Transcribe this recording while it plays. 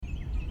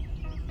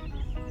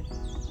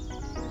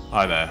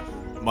Hi there,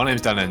 my name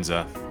is Dan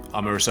Enzer.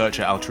 I'm a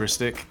researcher at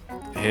Altruistic,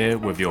 here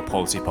with your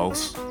policy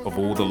pulse of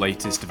all the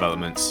latest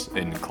developments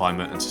in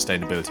climate and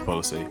sustainability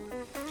policy.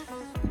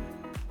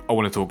 I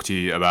want to talk to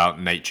you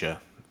about nature.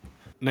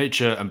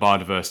 Nature and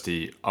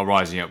biodiversity are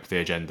rising up the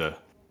agenda.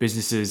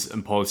 Businesses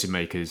and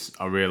policymakers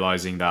are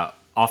realising that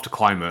after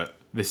climate,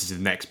 this is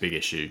the next big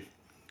issue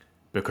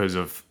because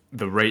of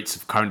the rates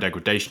of current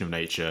degradation of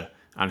nature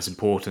and its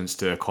importance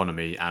to the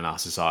economy and our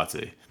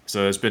society.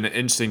 So there's been an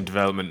interesting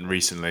development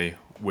recently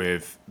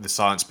with the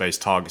Science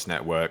Based Targets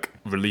Network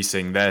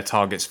releasing their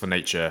targets for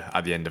nature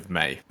at the end of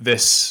May.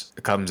 This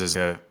comes as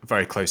a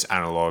very close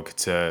analogue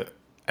to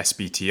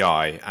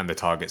SBTI and the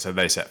targets that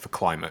they set for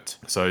climate.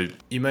 So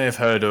you may have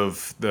heard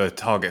of the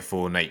target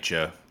for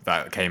nature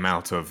that came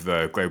out of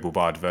the Global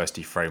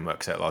Biodiversity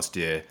Framework set last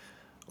year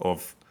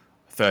of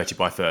 30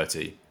 by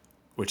 30,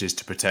 which is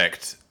to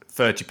protect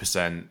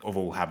 30% of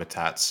all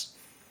habitats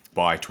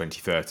by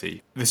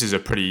 2030. This is a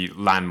pretty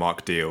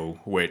landmark deal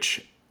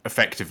which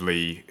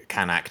effectively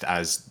can act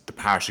as the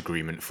Paris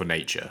Agreement for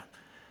nature.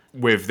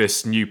 With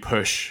this new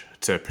push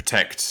to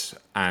protect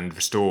and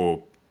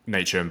restore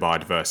nature and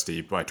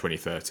biodiversity by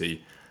 2030,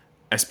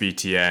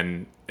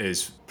 SBTN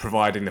is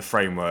providing the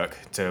framework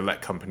to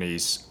let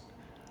companies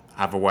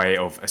have a way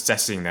of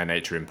assessing their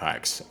nature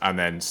impacts and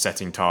then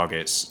setting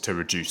targets to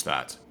reduce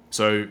that.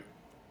 So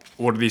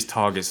what do these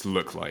targets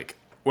look like?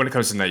 When it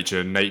comes to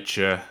nature,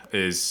 nature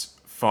is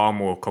far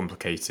more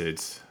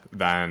complicated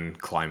than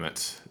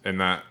climate, in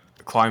that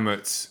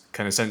climate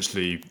can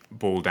essentially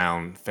boil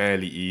down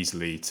fairly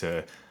easily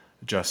to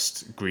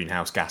just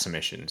greenhouse gas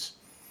emissions.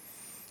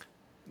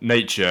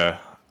 Nature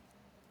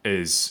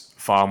is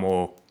far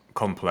more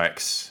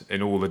complex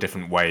in all the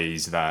different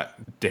ways that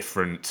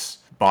different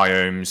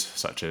biomes,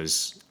 such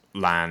as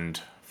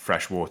land,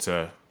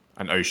 freshwater,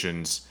 and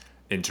oceans,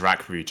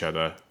 interact with each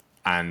other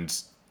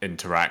and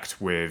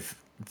interact with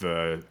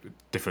the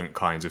different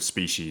kinds of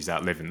species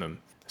that live in them.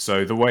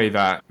 So the way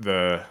that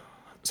the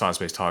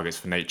science-based targets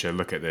for nature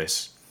look at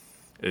this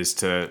is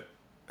to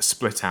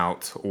split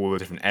out all the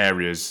different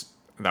areas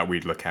that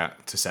we'd look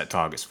at to set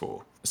targets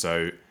for.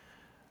 So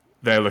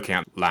they're looking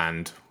at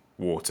land,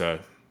 water,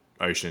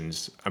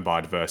 oceans, and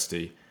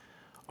biodiversity,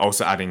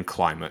 also adding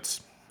climate.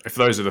 If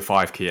those are the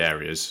 5 key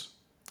areas,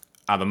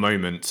 at the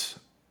moment,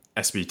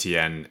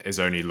 SBTN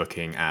is only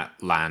looking at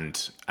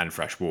land and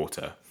fresh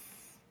water.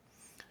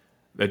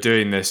 They're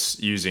doing this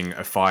using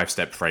a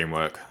 5-step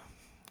framework,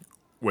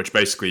 which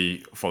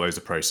basically follows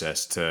the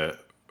process to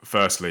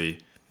firstly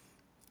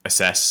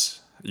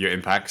assess your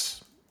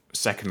impacts,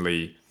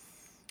 secondly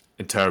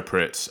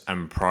interpret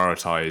and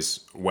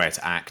prioritize where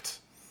to act,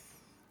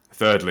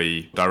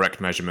 thirdly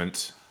direct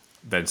measurement,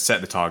 then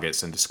set the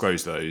targets and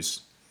disclose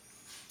those,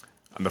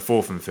 and the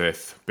 4th and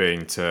 5th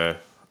being to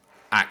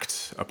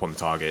act upon the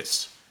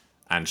targets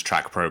and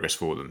track progress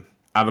for them.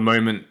 At the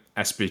moment,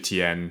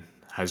 SBTN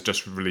has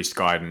just released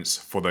guidance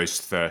for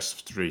those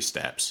first 3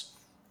 steps.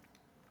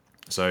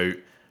 So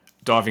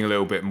diving a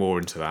little bit more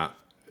into that,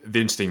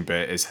 the interesting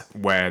bit is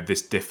where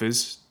this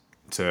differs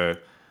to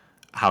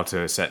how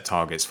to set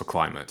targets for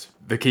climate.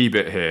 The key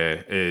bit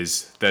here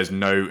is there's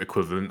no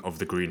equivalent of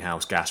the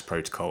greenhouse gas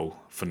protocol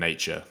for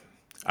nature,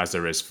 as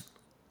there is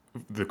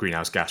the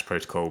greenhouse gas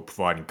protocol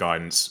providing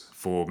guidance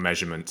for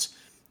measurement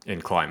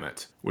in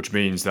climate, which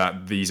means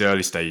that these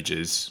early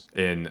stages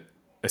in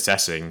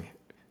assessing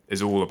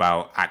is all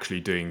about actually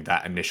doing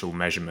that initial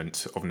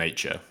measurement of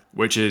nature,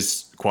 which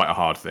is quite a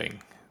hard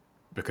thing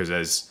because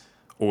there's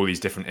all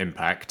these different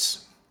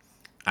impacts.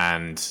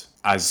 And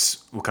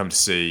as we'll come to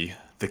see,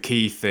 the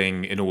key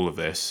thing in all of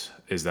this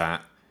is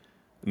that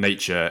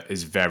nature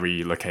is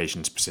very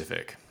location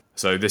specific.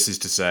 So this is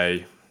to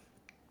say,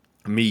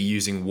 me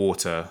using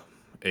water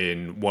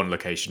in one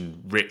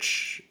location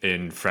rich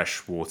in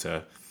fresh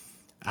water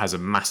has a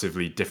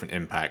massively different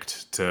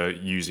impact to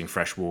using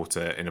fresh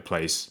water in a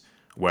place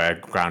where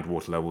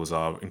groundwater levels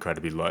are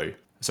incredibly low.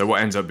 So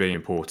what ends up being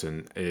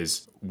important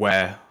is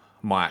where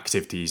my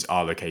activities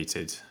are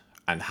located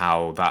and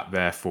how that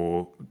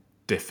therefore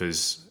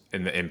differs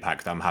in the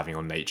impact that I'm having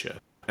on nature.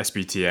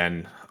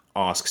 SBTN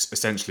asks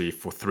essentially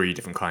for 3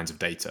 different kinds of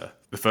data.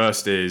 The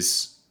first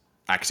is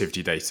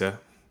activity data,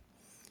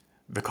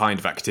 the kind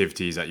of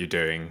activities that you're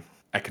doing,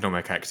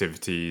 economic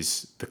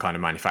activities, the kind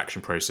of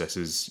manufacturing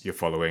processes you're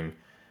following,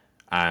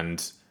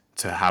 and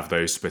to have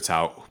those split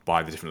out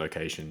by the different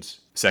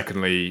locations.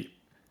 Secondly,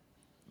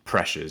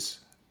 pressures.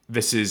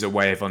 This is a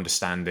way of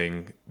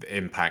understanding the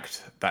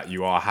impact that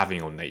you are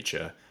having on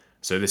nature.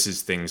 So this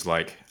is things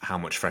like how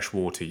much fresh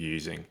water you're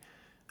using,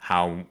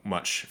 how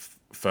much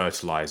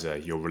fertilizer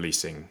you're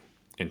releasing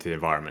into the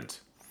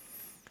environment.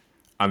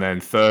 And then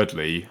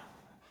thirdly,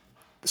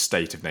 the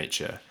state of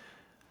nature.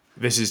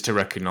 This is to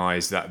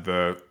recognize that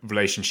the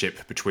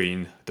relationship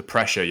between the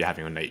pressure you're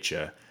having on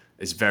nature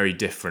is very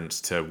different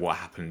to what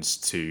happens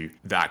to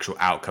the actual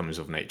outcomes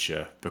of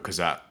nature because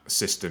that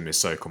system is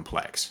so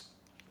complex.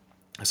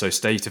 So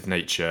state of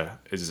nature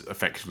is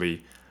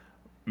effectively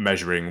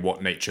measuring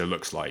what nature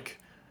looks like.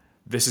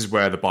 This is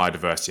where the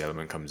biodiversity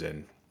element comes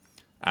in.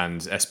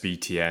 And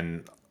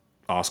SBTN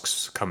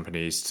asks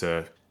companies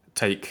to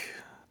take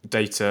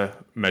data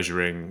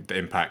measuring the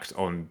impact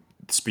on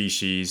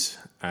species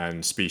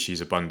and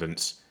species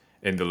abundance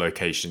in the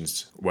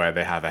locations where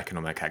they have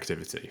economic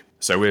activity.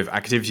 So with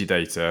activity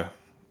data,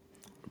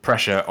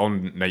 pressure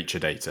on nature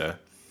data,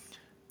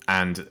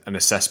 and an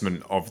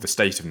assessment of the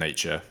state of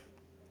nature,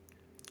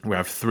 we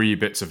have 3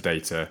 bits of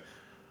data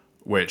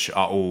which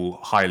are all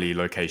highly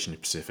location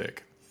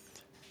specific.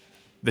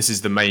 This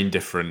is the main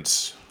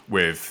difference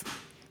with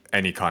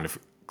any kind of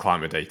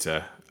climate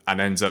data, and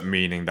ends up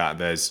meaning that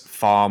there's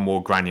far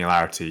more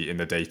granularity in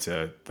the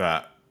data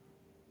that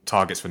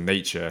targets for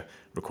nature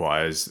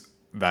requires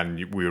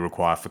than we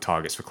require for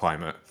targets for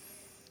climate.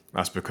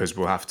 That's because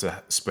we'll have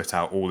to split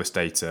out all this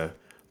data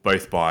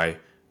both by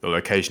the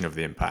location of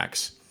the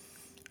impacts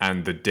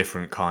and the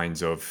different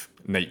kinds of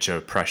nature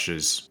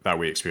pressures that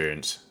we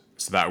experience.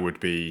 So that would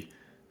be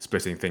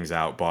splitting things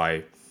out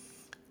by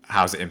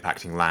how's it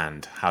impacting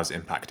land, how's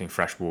it impacting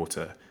fresh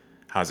water,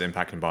 how's it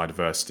impacting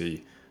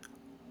biodiversity,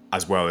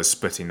 as well as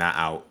splitting that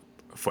out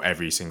for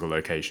every single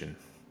location.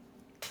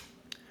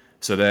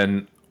 So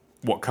then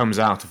what comes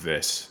out of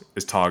this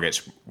is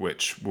targets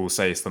which will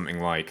say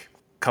something like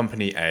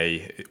Company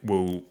A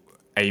will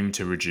aim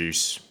to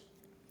reduce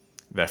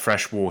their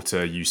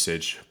freshwater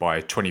usage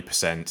by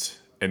 20%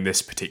 in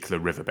this particular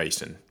river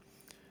basin.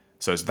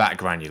 So it's that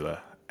granular.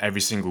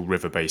 Every single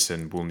river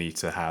basin will need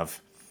to have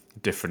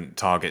different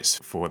targets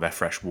for their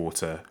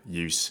freshwater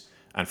use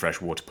and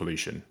freshwater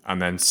pollution,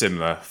 and then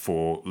similar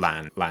for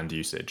land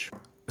usage.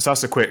 So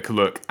that's a quick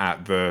look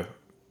at the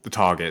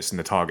targets and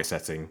the target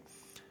setting.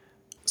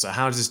 So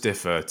how does this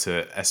differ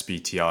to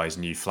SBTI's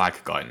new flag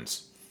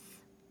guidance?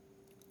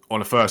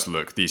 On a first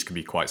look, these can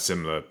be quite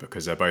similar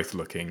because they're both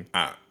looking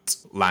at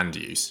land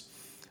use,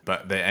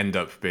 but they end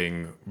up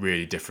being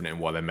really different in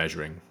what they're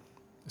measuring.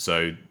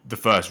 So the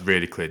first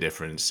really clear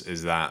difference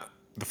is that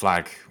the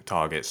flag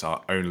targets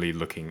are only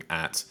looking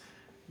at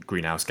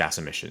greenhouse gas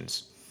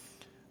emissions.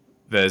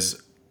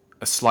 There's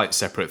a slight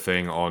separate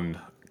thing on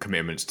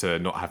commitments to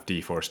not have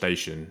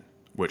deforestation,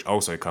 which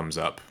also comes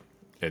up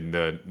in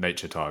the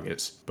nature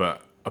targets.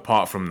 But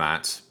apart from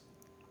that,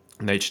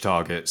 nature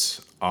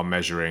targets are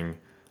measuring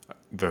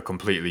the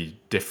completely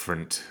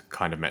different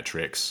kind of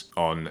metrics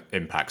on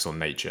impacts on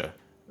nature.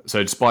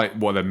 So despite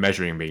what they're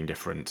measuring being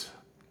different,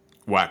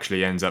 what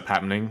actually ends up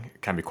happening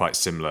can be quite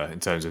similar in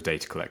terms of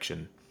data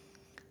collection.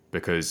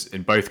 Because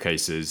in both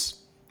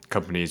cases,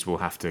 companies will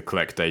have to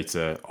collect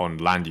data on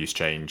land use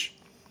change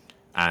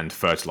and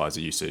fertilizer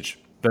usage.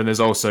 Then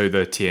there's also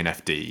the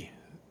TNFD.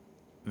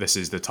 This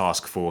is the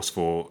Task Force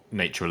for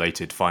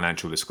Nature-Related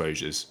Financial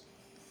Disclosures.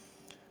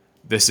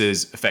 This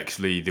is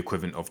effectively the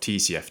equivalent of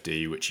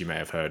TCFD, which you may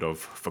have heard of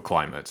for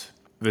climate.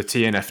 The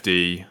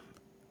TNFD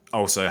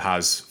also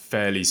has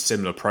fairly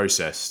similar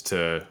process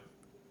to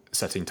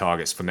setting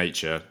targets for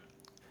nature,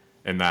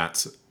 in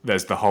that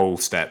there's the whole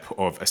step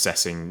of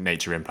assessing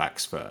nature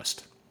impacts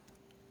first.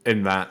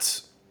 In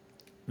that,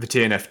 the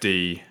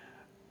TNFD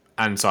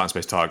and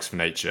Science-Based Targets for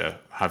Nature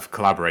have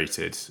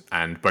collaborated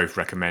and both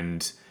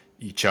recommend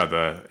each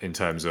other in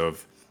terms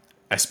of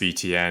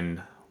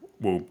SBTN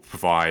will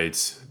provide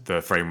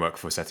the framework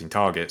for setting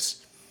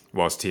targets,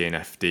 whilst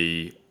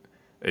TNFD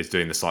is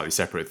doing the slightly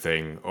separate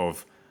thing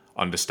of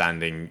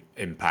understanding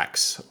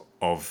impacts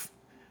of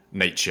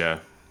nature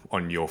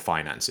on your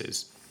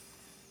finances.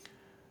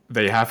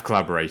 They have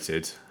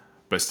collaborated,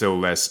 but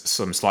still there's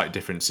some slight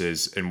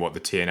differences in what the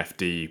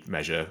TNFD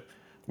measure,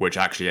 which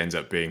actually ends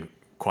up being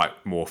quite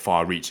more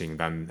far-reaching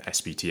than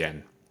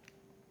SBTN.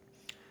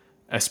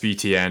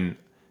 SBTN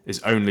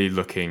is only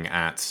looking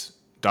at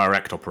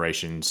direct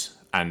operations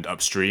and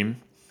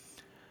upstream,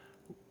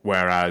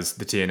 whereas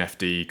the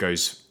TNFD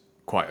goes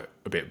quite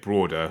a bit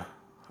broader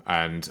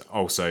and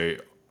also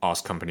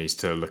asks companies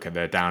to look at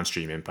their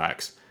downstream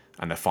impacts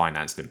and their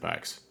financed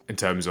impacts. In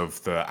terms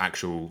of the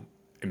actual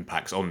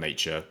impacts on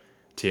nature,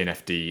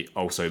 TNFD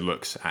also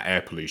looks at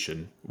air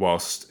pollution,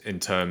 whilst in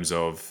terms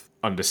of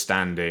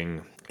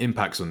understanding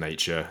impacts on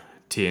nature,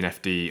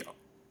 TNFD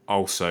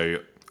also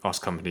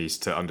asks companies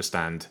to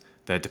understand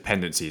their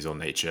dependencies on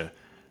nature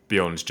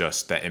beyond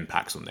just their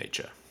impacts on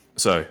nature.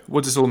 So,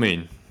 what does this all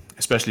mean,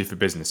 especially for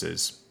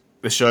businesses?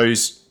 This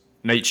shows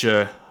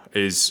nature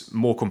is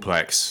more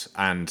complex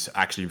and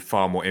actually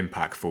far more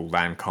impactful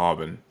than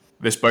carbon.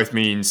 This both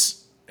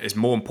means it's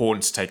more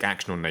important to take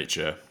action on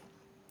nature,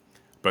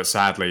 but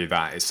sadly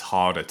that is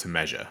harder to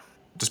measure.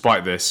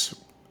 Despite this,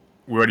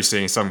 we're already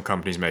seeing some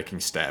companies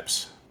making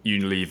steps.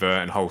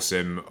 Unilever and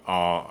Holcim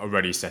are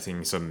already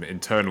setting some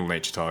internal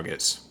nature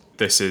targets.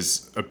 This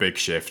is a big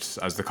shift,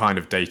 as the kind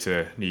of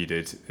data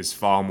needed is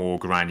far more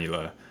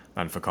granular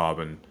than for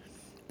carbon,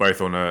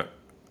 both on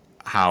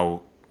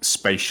how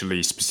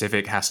spatially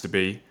specific it has to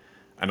be,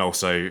 and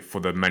also for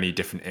the many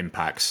different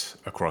impacts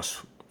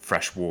across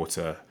fresh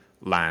water,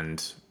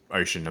 land,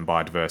 ocean and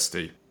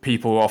biodiversity.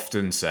 People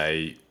often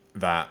say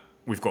that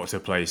we've got to a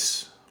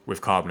place with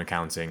carbon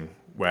accounting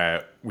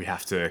where we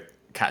have to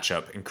catch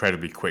up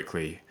incredibly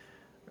quickly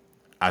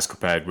as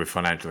compared with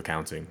financial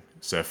accounting.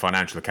 So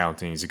financial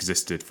accounting has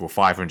existed for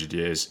 500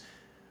 years.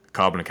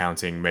 carbon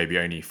accounting maybe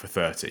only for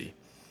 30.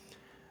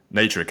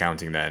 Nature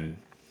accounting then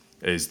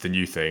is the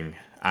new thing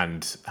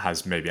and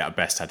has maybe at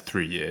best had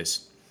 3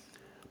 years,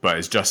 but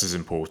is just as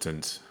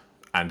important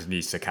and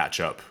needs to catch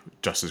up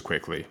just as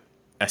quickly.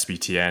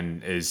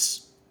 SBTN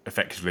is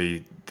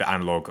effectively the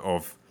analogue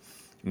of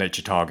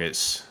nature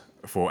targets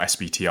for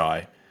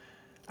SBTI,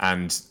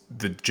 and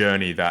the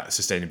journey that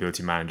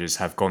sustainability managers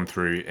have gone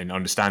through in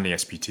understanding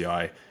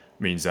SBTI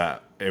means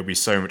that it'll be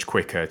so much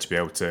quicker to be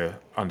able to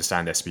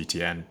understand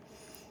SBTN.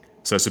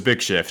 So it's a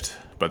big shift,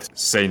 but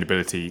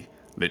sustainability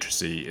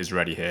literacy is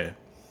already here.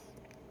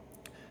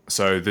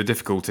 So the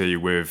difficulty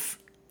with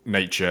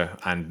nature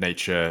and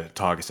nature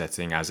target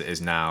setting as it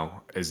is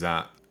now is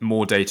that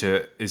more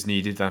data is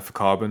needed than for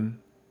carbon.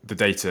 The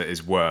data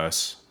is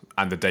worse,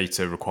 and the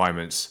data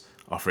requirements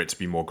are for it to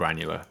be more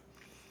granular.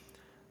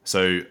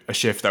 So a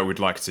shift that we'd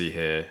like to see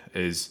here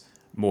is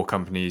more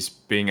companies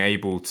being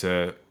able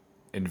to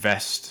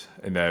invest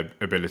in their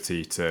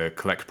ability to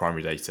collect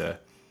primary data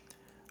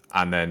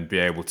and then be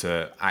able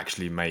to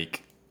actually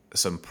make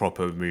some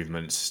proper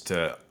movements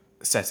to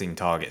setting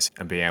targets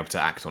and being able to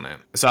act on it.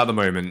 So at the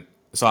moment,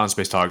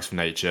 Science-Based Targets for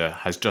Nature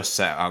has just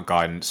set out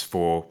guidance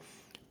for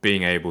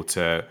being able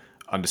to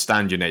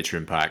understand your nature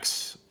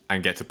impacts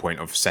and get to the point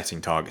of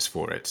setting targets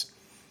for it.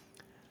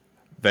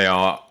 They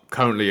are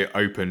currently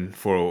open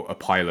for a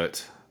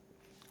pilot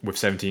with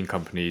 17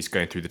 companies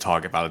going through the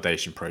target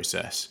validation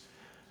process.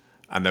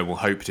 And then we'll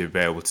hope to be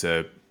able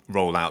to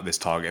roll out this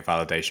target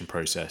validation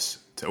process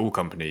to all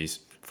companies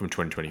from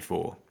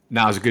 2024.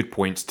 Now is a good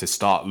point to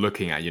start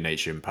looking at your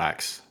nature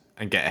impacts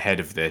and get ahead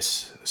of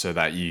this so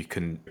that you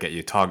can get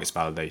your targets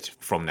validated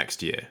from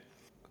next year.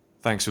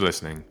 Thanks for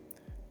listening.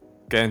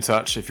 Get in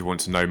touch if you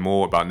want to know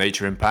more about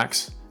nature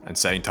impacts and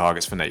setting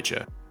targets for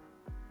nature.